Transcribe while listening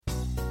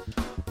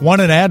Want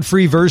an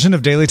ad-free version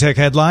of Daily Tech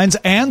Headlines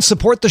and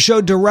support the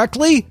show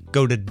directly?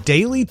 Go to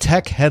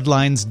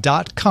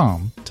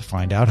dailytechheadlines.com to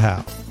find out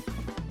how.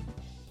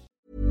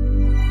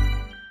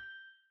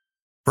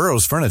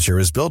 Burrow's furniture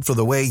is built for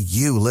the way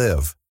you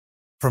live.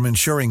 From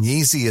ensuring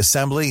easy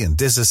assembly and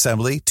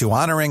disassembly to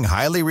honoring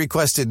highly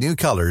requested new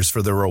colors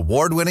for their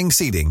award-winning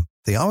seating,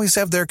 they always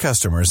have their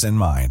customers in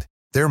mind.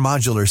 Their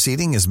modular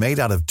seating is made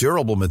out of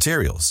durable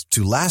materials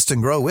to last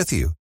and grow with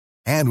you.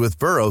 And with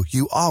Burrow,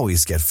 you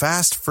always get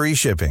fast, free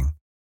shipping.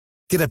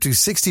 Get up to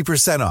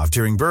 60% off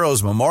during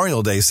Burrow's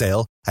Memorial Day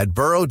sale at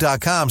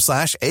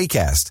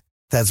burrow.com/ACAST.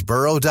 That's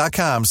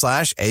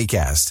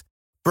burrow.com/ACAST.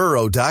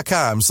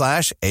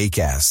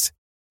 burrow.com/ACAST.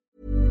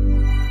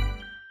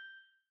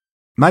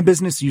 My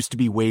business used to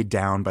be weighed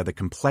down by the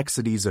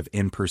complexities of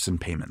in-person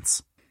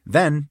payments.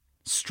 Then,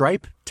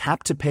 Stripe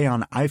Tap to Pay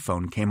on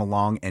iPhone came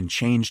along and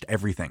changed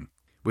everything.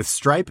 With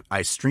Stripe,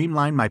 I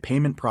streamlined my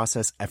payment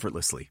process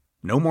effortlessly.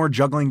 No more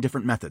juggling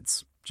different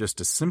methods.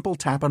 Just a simple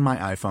tap on my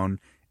iPhone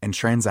and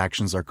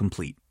transactions are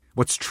complete.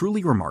 What's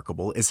truly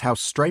remarkable is how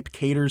Stripe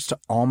caters to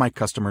all my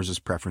customers'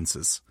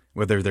 preferences.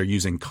 Whether they're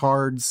using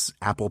cards,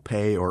 Apple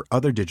Pay, or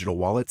other digital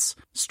wallets,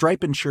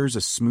 Stripe ensures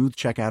a smooth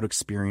checkout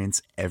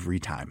experience every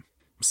time.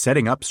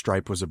 Setting up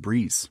Stripe was a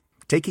breeze,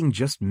 taking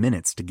just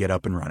minutes to get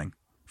up and running.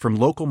 From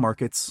local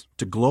markets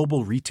to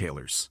global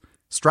retailers,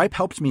 Stripe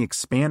helped me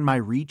expand my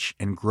reach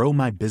and grow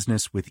my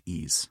business with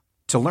ease.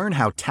 To learn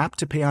how Tap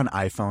to Pay on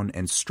iPhone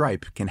and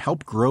Stripe can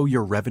help grow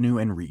your revenue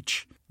and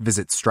reach,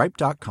 visit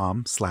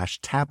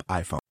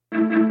stripe.com/tapiphone.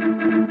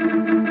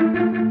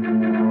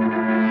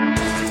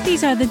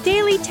 These are the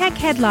Daily Tech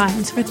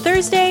Headlines for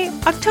Thursday,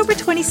 October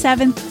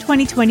 27th,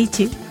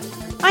 2022.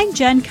 I'm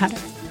Jen Cutter.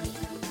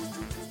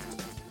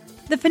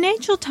 The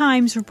Financial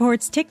Times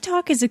reports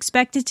TikTok is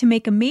expected to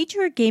make a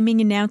major gaming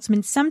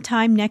announcement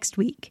sometime next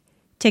week.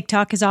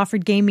 TikTok has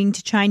offered gaming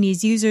to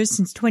Chinese users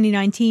since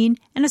 2019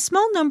 and a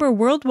small number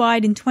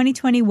worldwide in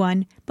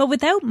 2021, but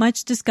without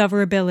much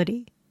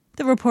discoverability.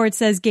 The report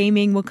says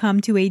gaming will come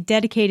to a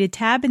dedicated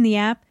tab in the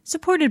app,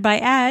 supported by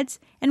ads,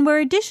 and where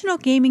additional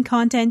gaming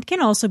content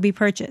can also be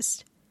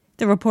purchased.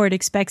 The report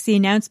expects the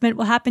announcement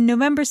will happen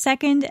November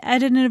 2nd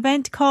at an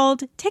event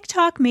called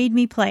TikTok Made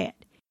Me Play It.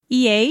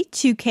 EA,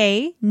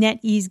 2K,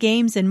 NetEase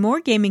Games, and more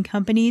gaming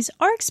companies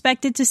are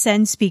expected to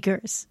send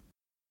speakers.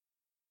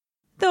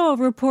 Though a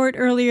report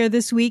earlier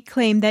this week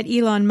claimed that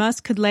Elon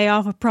Musk could lay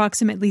off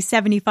approximately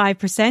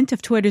 75%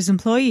 of Twitter's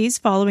employees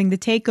following the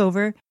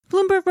takeover,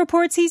 Bloomberg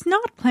reports he's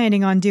not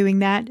planning on doing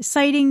that,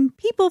 citing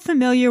people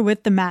familiar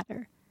with the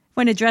matter.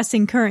 When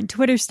addressing current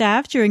Twitter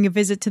staff during a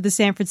visit to the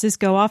San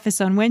Francisco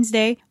office on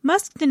Wednesday,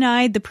 Musk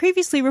denied the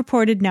previously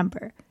reported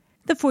number.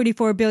 The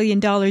 $44 billion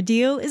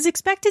deal is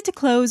expected to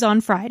close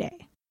on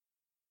Friday.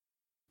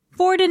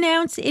 Ford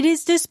announced it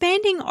is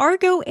disbanding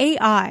Argo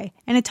AI,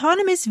 an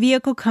autonomous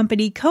vehicle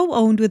company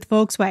co-owned with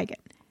Volkswagen.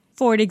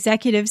 Ford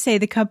executives say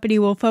the company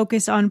will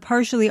focus on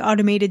partially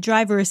automated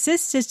driver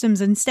assist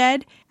systems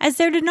instead, as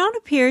there did not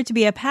appear to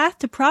be a path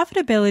to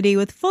profitability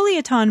with fully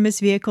autonomous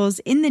vehicles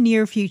in the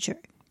near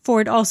future.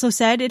 Ford also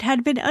said it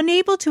had been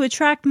unable to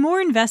attract more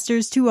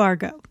investors to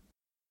Argo.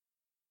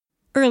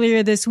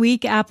 Earlier this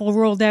week, Apple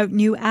rolled out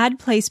new ad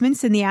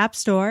placements in the App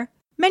Store.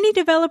 Many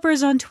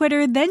developers on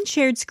Twitter then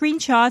shared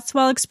screenshots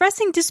while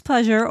expressing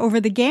displeasure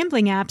over the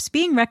gambling apps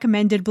being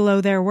recommended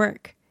below their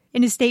work.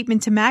 In a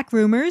statement to Mac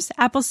Rumors,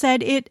 Apple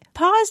said it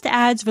paused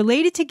ads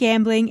related to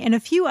gambling and a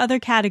few other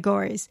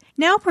categories,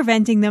 now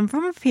preventing them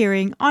from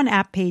appearing on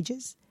app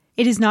pages.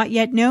 It is not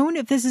yet known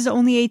if this is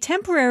only a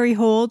temporary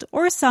hold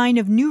or a sign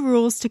of new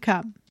rules to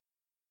come.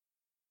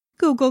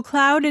 Google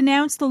Cloud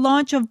announced the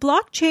launch of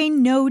Blockchain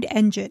Node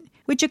Engine,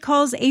 which it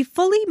calls a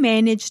fully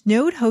managed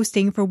node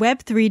hosting for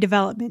Web3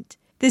 development.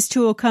 This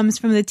tool comes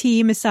from the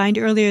team assigned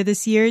earlier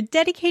this year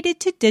dedicated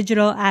to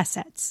digital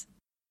assets.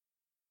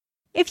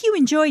 If you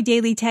enjoy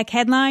Daily Tech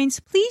Headlines,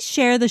 please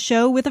share the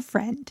show with a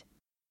friend.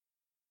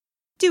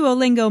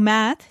 Duolingo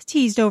Math,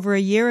 teased over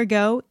a year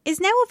ago, is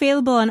now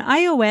available on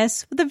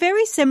iOS with a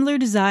very similar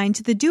design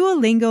to the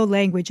Duolingo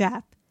language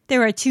app.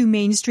 There are two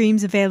main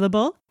streams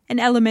available, an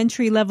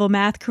elementary-level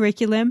math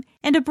curriculum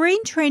and a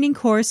brain training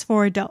course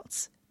for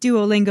adults.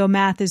 Duolingo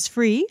Math is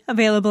free,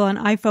 available on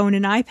iPhone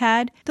and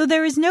iPad, though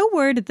there is no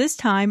word at this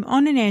time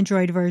on an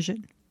Android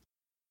version.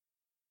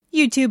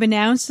 YouTube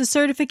announced a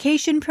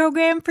certification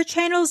program for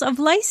channels of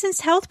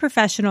licensed health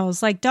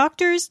professionals like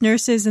doctors,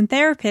 nurses, and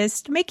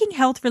therapists making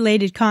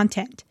health-related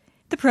content.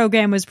 The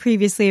program was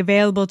previously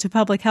available to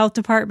public health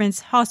departments,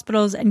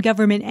 hospitals, and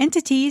government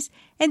entities,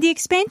 and the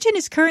expansion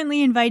is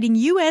currently inviting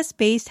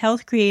U.S.-based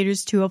health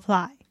creators to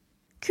apply.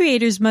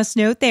 Creators must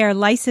note they are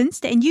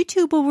licensed, and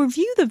YouTube will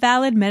review the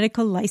valid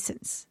medical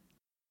license.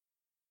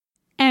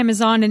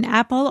 Amazon and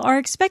Apple are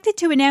expected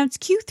to announce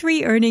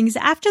Q3 earnings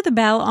after the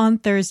bell on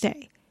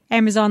Thursday.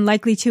 Amazon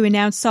likely to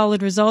announce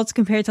solid results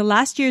compared to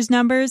last year's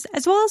numbers,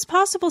 as well as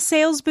possible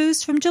sales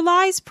boost from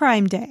July's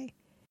Prime Day.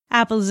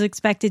 Apple is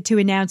expected to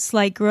announce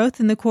slight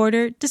growth in the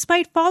quarter,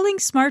 despite falling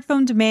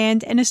smartphone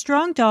demand and a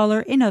strong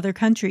dollar in other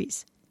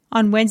countries.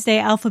 On Wednesday,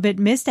 Alphabet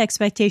missed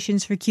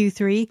expectations for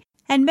Q3,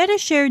 and Meta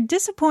shared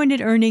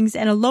disappointed earnings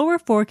and a lower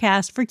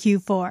forecast for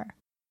Q4.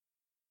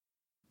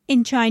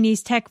 In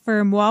Chinese tech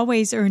firm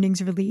Huawei's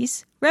earnings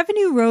release,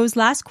 revenue rose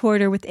last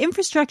quarter with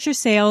infrastructure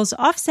sales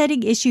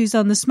offsetting issues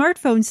on the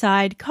smartphone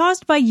side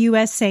caused by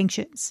U.S.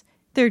 sanctions.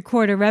 Third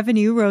quarter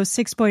revenue rose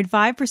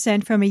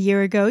 6.5% from a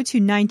year ago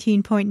to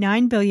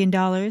 $19.9 billion,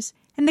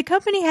 and the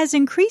company has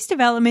increased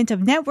development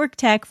of network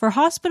tech for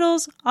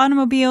hospitals,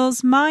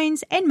 automobiles,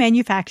 mines, and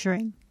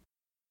manufacturing.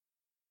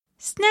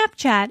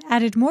 Snapchat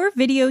added more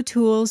video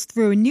tools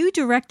through a new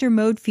director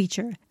mode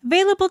feature,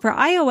 available for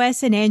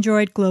iOS and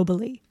Android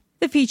globally.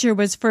 The feature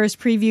was first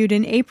previewed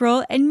in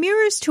April and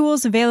mirrors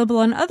tools available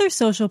on other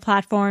social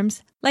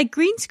platforms, like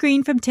green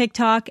screen from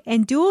TikTok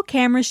and dual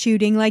camera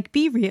shooting like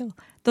BeReal,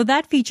 though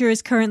that feature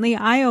is currently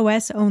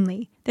iOS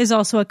only. There's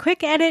also a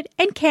quick edit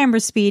and camera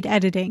speed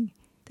editing.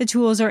 The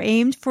tools are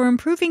aimed for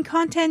improving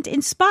content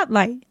in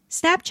Spotlight,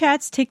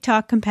 Snapchat's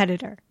TikTok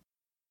competitor.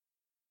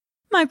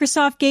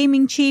 Microsoft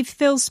gaming chief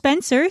Phil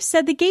Spencer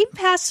said the Game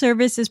Pass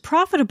service is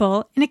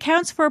profitable and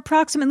accounts for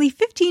approximately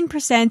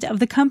 15% of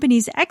the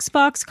company's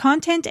Xbox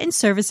content and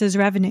services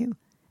revenue.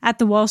 At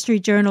the Wall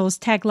Street Journal's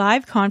Tech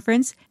Live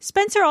conference,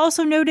 Spencer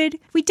also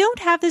noted, "We don't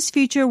have this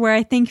future where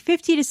I think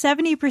 50 to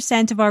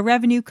 70% of our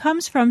revenue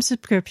comes from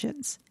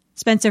subscriptions."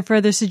 Spencer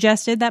further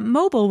suggested that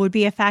mobile would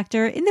be a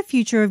factor in the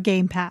future of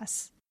Game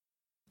Pass.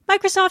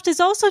 Microsoft is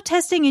also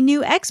testing a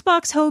new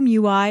Xbox Home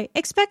UI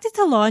expected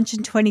to launch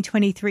in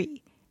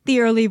 2023. The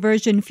early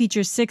version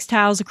features 6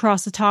 tiles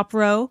across the top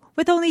row,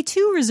 with only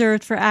 2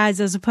 reserved for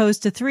ads as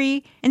opposed to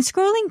 3, and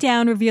scrolling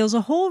down reveals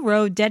a whole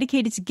row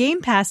dedicated to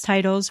Game Pass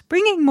titles,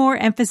 bringing more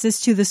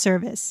emphasis to the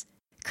service.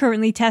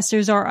 Currently,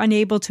 testers are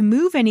unable to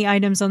move any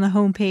items on the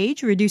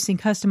homepage, reducing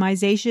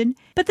customization,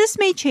 but this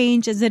may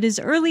change as it is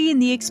early in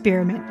the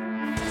experiment.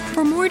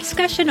 For more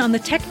discussion on the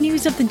tech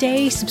news of the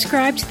day,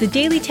 subscribe to the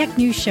Daily Tech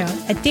News Show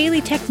at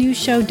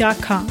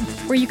dailytechnewsshow.com,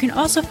 where you can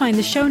also find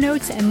the show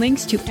notes and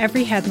links to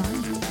every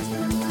headline.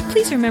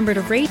 Please remember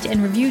to rate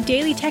and review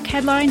Daily Tech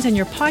Headlines on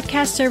your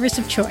podcast service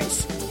of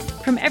choice.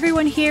 From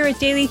everyone here at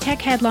Daily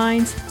Tech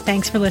Headlines,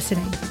 thanks for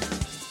listening.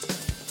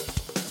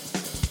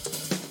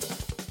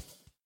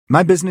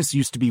 My business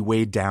used to be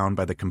weighed down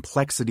by the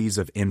complexities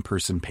of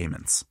in-person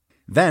payments.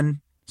 Then,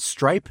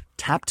 Stripe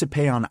Tap to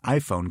Pay on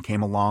iPhone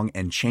came along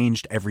and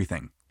changed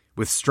everything.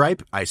 With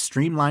Stripe, I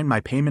streamlined my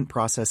payment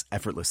process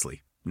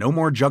effortlessly. No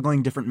more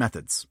juggling different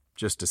methods.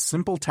 Just a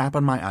simple tap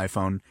on my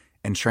iPhone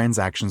and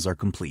transactions are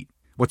complete.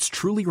 What's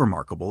truly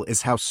remarkable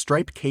is how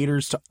Stripe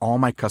caters to all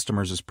my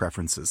customers'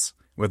 preferences.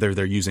 Whether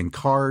they're using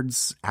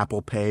cards,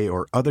 Apple Pay,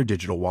 or other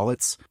digital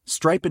wallets,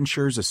 Stripe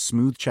ensures a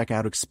smooth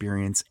checkout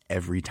experience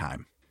every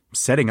time.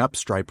 Setting up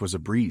Stripe was a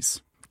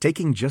breeze,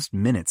 taking just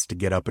minutes to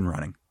get up and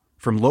running.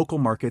 From local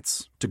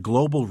markets to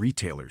global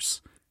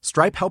retailers,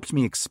 Stripe helped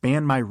me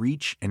expand my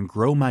reach and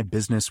grow my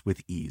business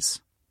with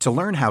ease. To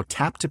learn how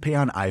Tap to Pay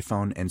on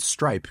iPhone and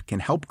Stripe can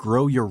help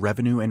grow your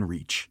revenue and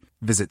reach,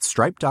 visit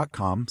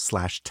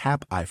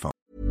stripe.com/tapiphone.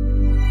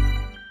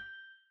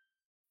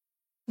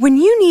 When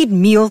you need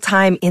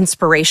mealtime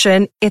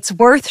inspiration, it's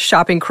worth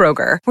shopping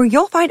Kroger, where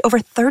you'll find over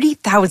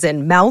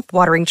 30,000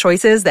 mouth-watering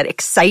choices that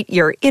excite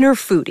your inner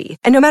foodie.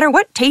 And no matter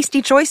what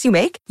tasty choice you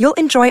make, you'll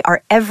enjoy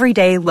our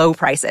everyday low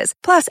prices,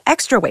 plus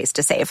extra ways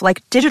to save,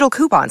 like digital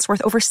coupons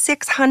worth over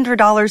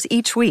 $600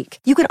 each week.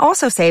 You can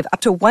also save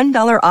up to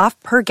 $1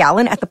 off per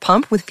gallon at the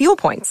pump with fuel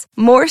points.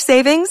 More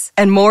savings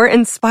and more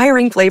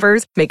inspiring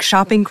flavors make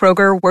shopping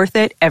Kroger worth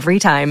it every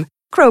time.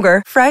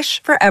 Kroger,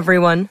 fresh for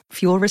everyone.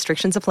 Fuel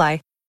restrictions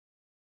apply.